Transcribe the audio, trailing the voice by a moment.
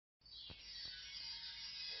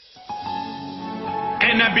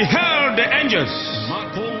And I beheld the angels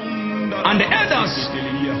and the elders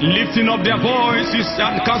lifting up their voices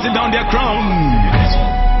and casting down their crowns.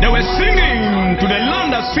 They were singing to the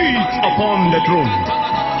Lamb that sits upon the throne.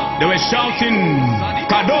 They were shouting,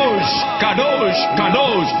 Kadosh, Kadosh,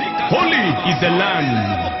 Kadosh, holy is the Lamb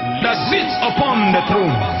that sits upon the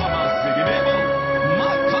throne.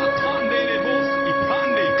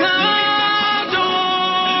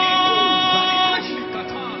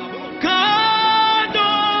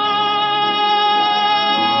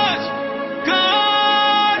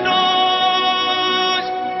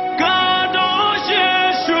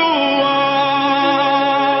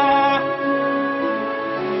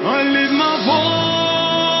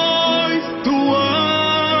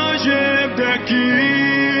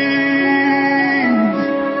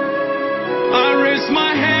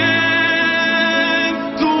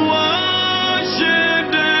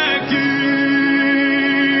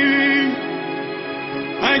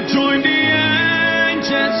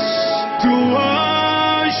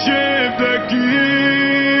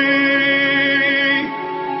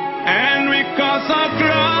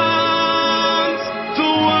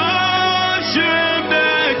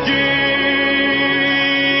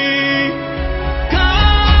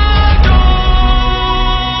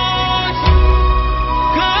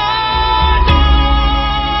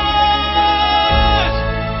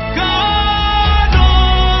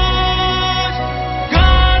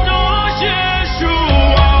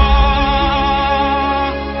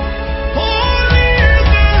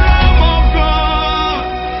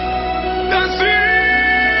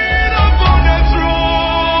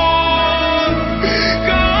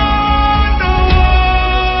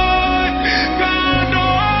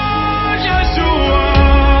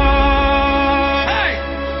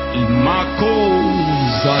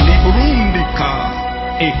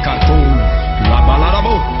 Ekato, la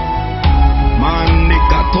balarabo,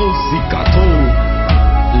 manekato zikato,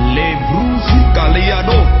 le brusi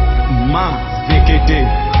kaliado, ma zekete,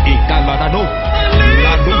 ekaladado,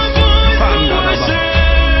 lado, pandalaba.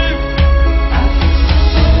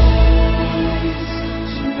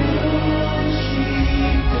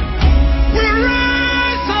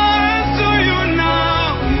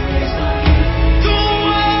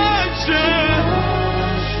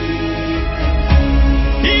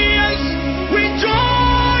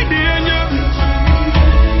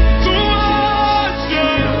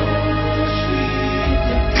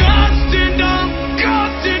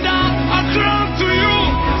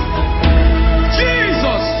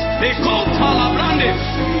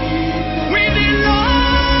 We did not.